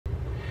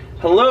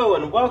Hello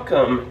and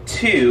welcome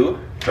to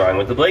Drawing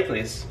with the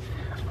Blakleys.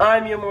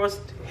 I'm your most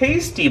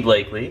hasty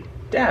Blakely,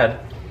 Dad.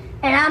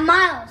 And I'm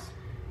Miles.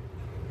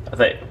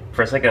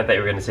 For a second I thought you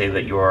were going to say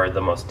that you are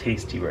the most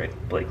tasty, right,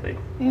 Blakely?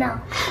 No.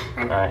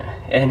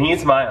 And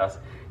he's Miles.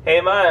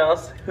 Hey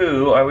Miles,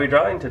 who are we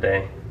drawing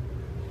today?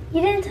 You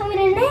didn't tell me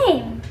the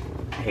name.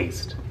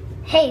 Haste.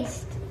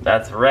 Haste.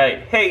 That's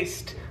right,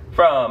 Haste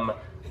from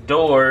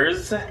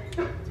Doors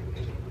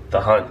the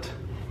Hunt.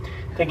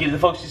 Thank you to the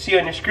folks you see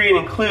on your screen,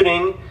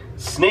 including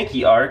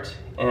Snakey art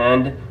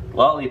and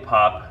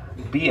lolipop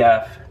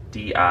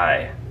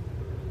bfdi.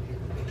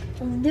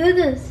 Let's do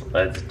this.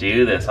 Let's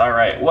do this. All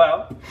right.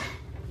 Well,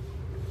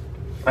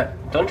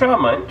 don't draw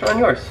on mine. Draw on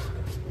yours.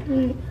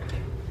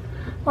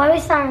 What are we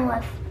starting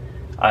with?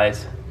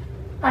 Eyes.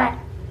 Alright.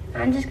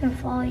 I'm just gonna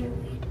follow your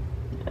lead.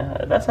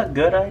 That's a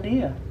good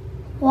idea.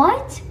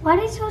 What? Why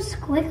are they so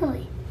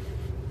squiggly?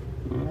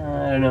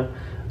 I don't know.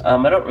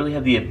 I don't really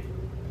have the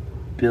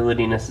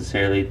ability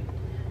necessarily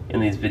in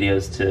these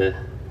videos to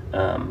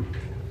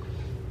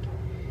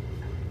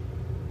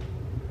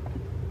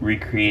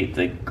recreate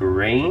the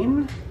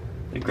graininess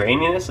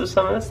of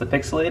some of this, the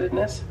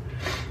pixelatedness.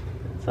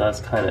 So that's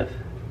kind of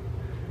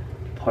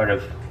part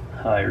of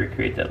how I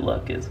recreate that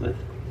look, is with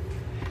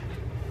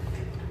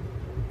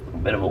a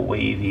bit of a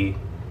wavy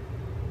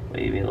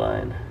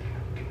line.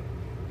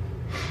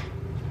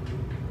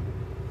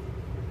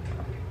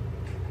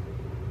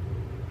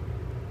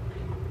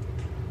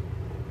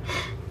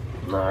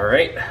 All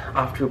right,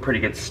 off to a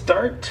pretty good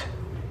start,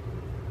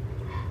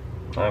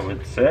 I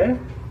would say.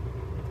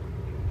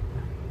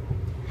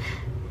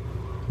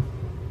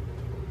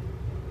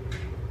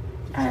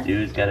 This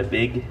dude's got a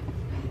big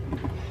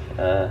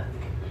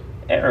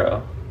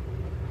arrow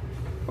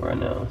for a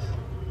nose.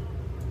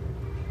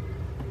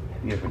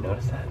 Have you ever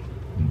noticed that?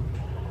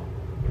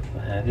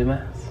 Well, have you,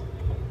 Miles?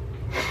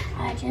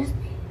 I just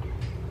did.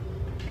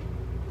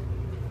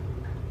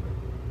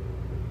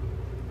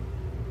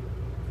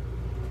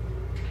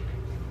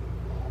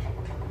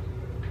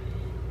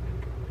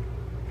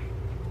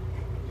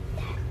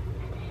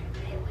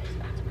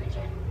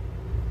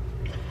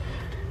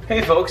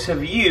 Hey folks,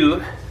 have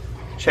you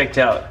checked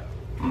out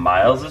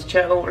Miles'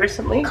 channel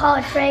recently?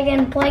 College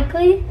Dragon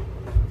Blakely,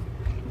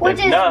 which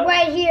It's is not.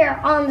 right here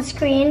on the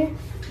screen.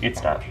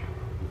 It's not.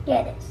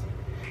 Yeah, it is.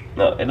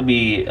 No, it'll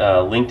be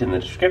linked in the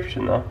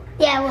description though.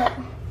 Yeah, look.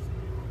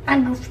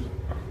 I'm Goofy.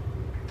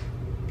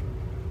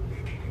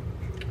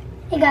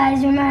 Hey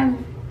guys,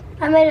 remember,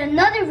 I made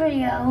another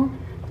video.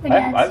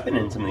 I've been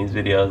in some of these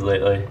videos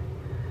lately.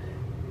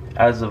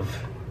 As of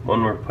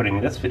when we're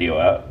putting this video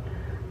out,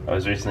 I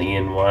was recently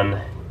in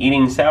one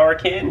eating sour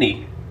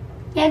candy.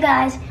 Yeah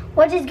guys,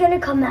 which is gonna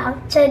come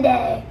out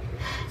today.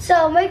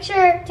 So make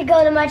sure to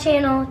go to my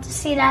channel to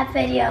see that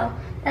video.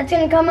 That's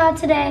gonna come out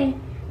today.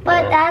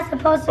 But that's the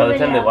posted By the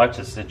video. time they watch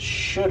this, it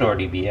should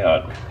already be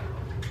out.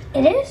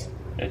 It is?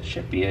 It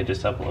should be, I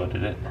just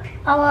uploaded it.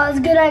 Oh well, it's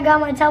good I got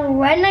my tablet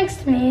right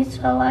next to me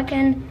so I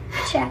can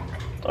check.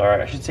 Or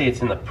I should say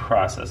it's in the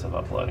process of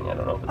uploading. I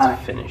don't know if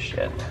it's finished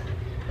yet.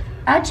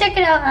 I'll check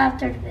it out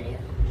after the video.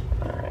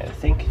 Alright, I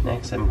think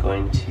next I'm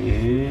going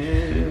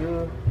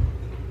to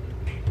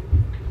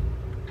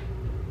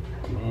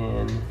come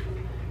in,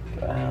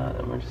 go out,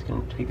 and we're just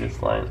going to take this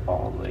line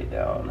all the way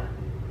down.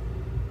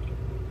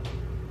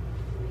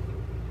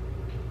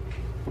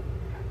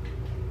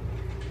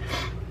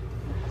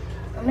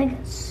 I'm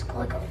making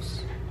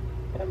squiggles.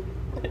 Yep,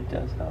 it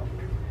does help.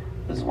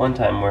 This is one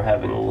time we're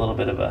having a little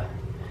bit of a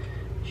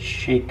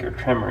shake or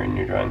tremor in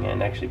your drawing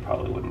hand. Actually,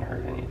 probably wouldn't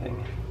hurt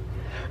anything.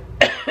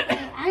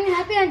 I'm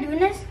happy I'm doing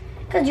this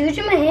because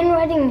usually my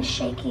handwriting is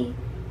shaky,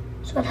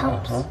 so it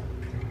helps.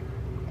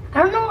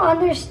 I don't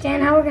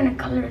understand how we're gonna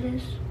color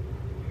this.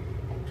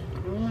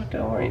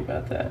 Don't worry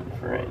about that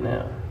for right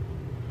now.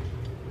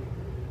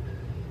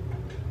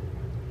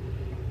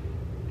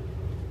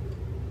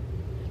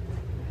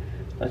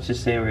 Let's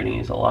just say we're going to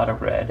use a lot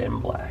of red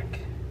and black.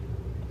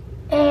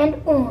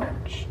 And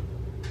orange.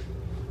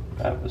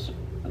 I was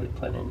really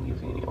planning on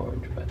using any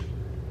orange, but...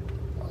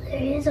 Well,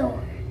 there is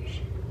orange.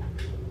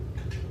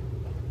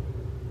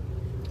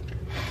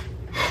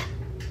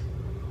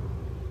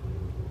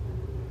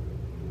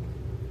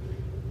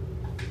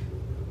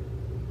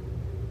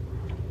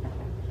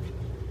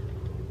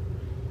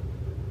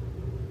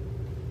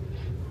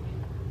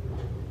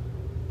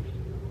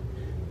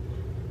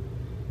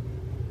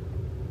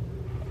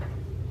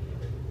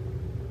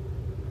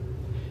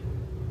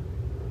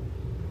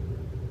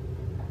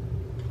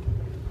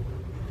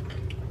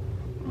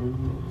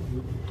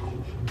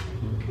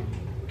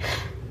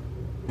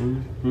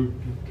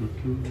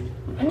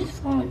 I'm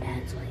just following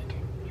Dad's lead.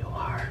 You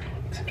are.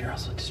 Except you're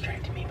also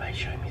distracting me by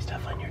showing me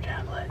stuff on your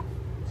tablet.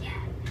 Yeah,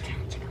 I'm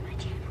trying to check out my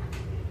channel.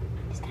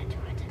 Is that too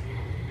much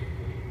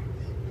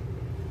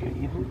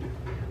of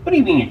What do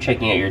you mean you're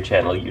checking out your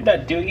channel? You're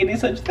not doing any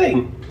such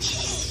thing.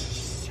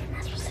 Shh, you're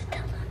not supposed to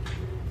tell them.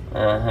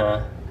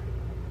 Uh-huh.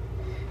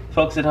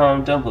 Folks at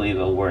home, don't believe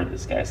a word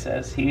this guy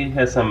says. He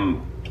has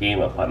some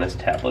game up on his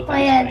tablet. Oh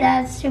yeah,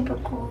 that's super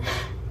cool.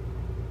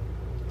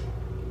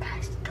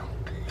 Guys,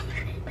 don't believe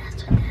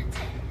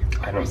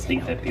I don't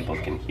think that people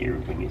can hear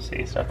when you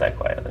say stuff that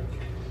quietly.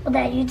 Well,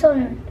 Dad, you told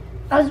him.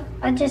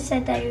 I just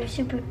said that you're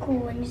super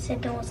cool, and you said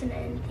don't listen to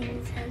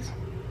anything he says.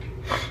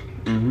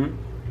 Mm-hmm.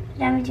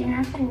 That means you're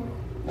not cool.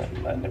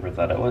 I never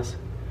thought I was.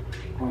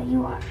 Well,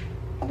 you are.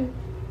 Cool.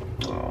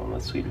 Oh,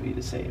 that's sweet of you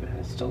to say, but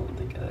I still don't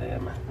think I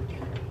am.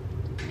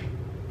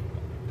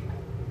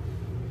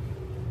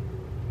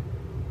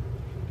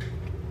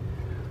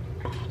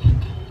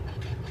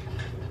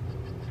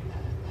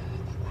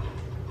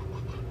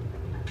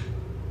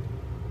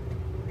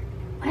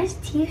 Why is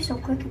Steve so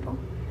clickable?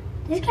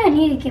 This guy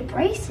need to get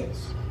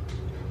braces.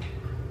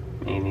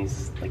 I mean,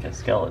 he's like a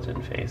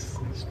skeleton face.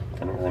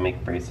 They don't really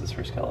make braces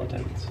for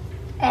skeletons.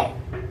 Hey,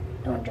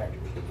 don't judge.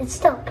 It's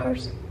still a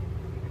person.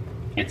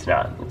 It's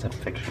not. It's a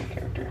fictional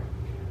character.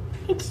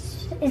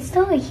 It's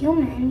still a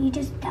human. He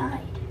just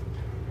died.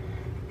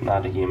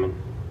 Not a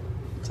human.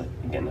 It's,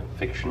 again, a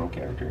fictional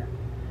character.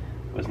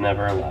 Was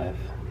never alive.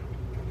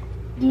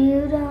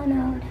 You don't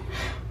know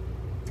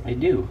that. I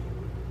do.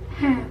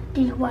 Huh.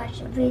 Did you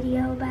watch a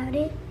video about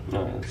it?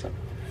 No, it's a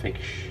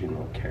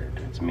fictional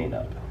character. It's made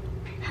up.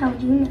 How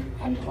do you know?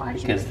 Have you watched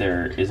it? Because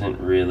there isn't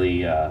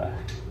really a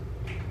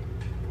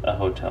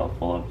hotel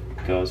full of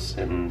ghosts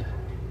and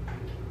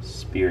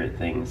spirit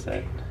things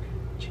that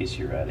chase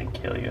you around and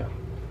kill you.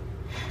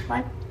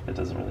 What? That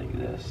doesn't really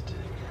exist.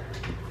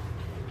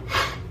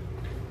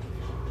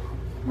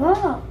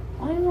 Whoa,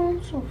 why are you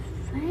going so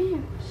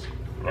fast?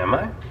 Am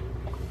I?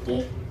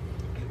 Yeah.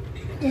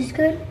 This is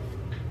good?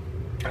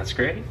 That's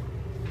great.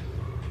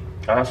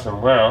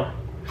 Awesome. Well,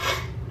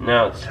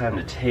 now it's time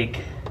to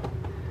take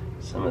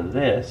some of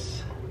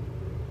this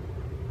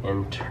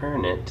and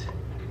turn it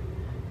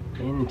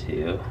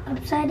into...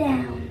 Upside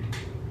down.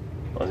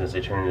 I was gonna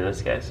say turn into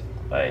this, guys,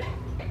 by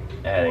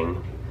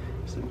adding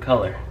some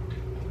color.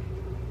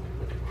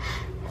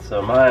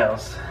 So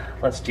Miles,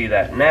 let's do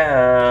that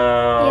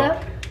now.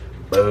 Yep.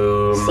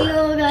 Boom. See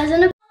you guys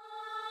in a...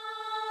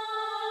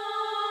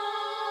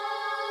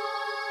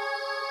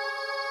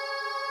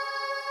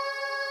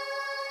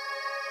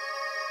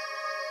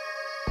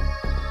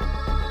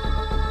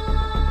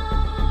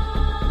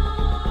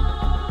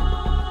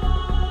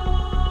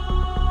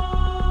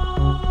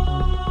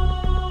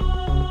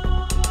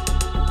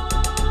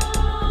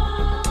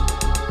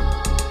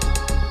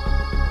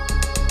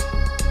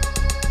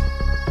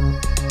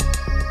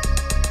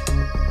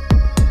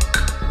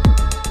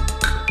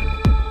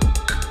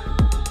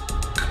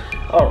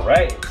 All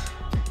right.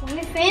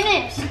 We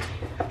finished.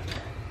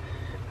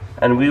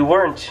 And we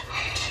weren't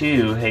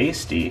too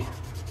hasty.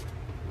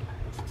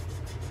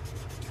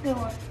 Good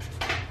one.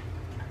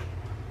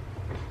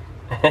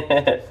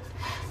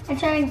 I'm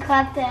trying to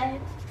clap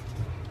that.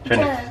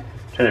 Trying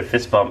to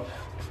fist bump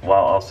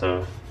while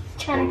also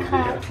Trying to doing the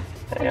clap. video.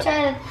 I'm Yeah.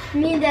 trying to,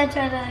 me and Dad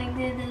try to like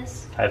do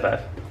this. High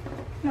five.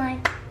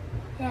 Like,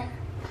 yeah.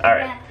 All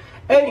right.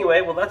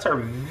 Anyway, well, that's our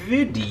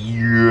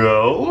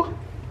video.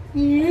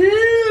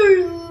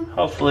 Yeah.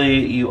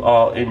 Hopefully you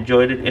all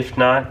enjoyed it. If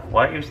not,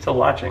 why are you still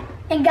watching?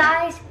 And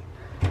guys,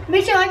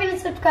 make sure to like and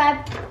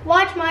subscribe.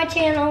 Watch my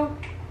channel.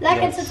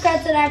 Like and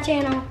subscribe to that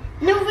channel.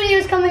 New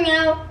videos coming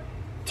out.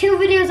 2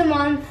 videos a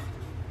month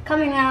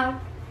coming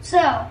out.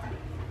 So,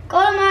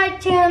 go to my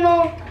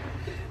channel.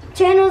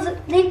 Channel's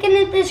link in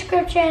the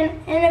description.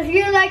 And if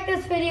you like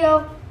this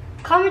video,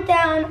 comment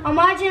down on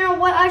my channel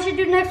what I should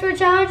do next for a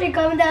challenge. And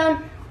comment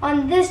down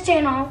on this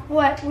channel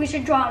what we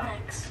should draw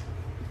next.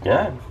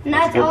 Yeah, And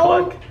that's a good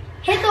plug.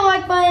 Hit the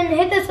like button,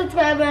 hit the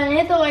subscribe button,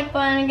 hit the like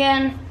button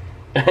again.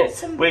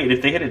 Wait,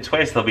 if they hit it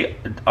twice, they'll be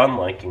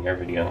unliking our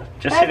video.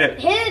 Just hit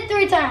it. Hit it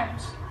 3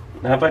 times.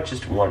 How about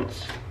just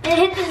once? And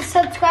hit the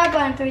subscribe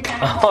button 3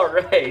 times. All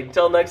right.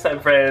 Until next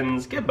time,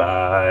 friends.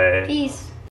 Goodbye. Peace.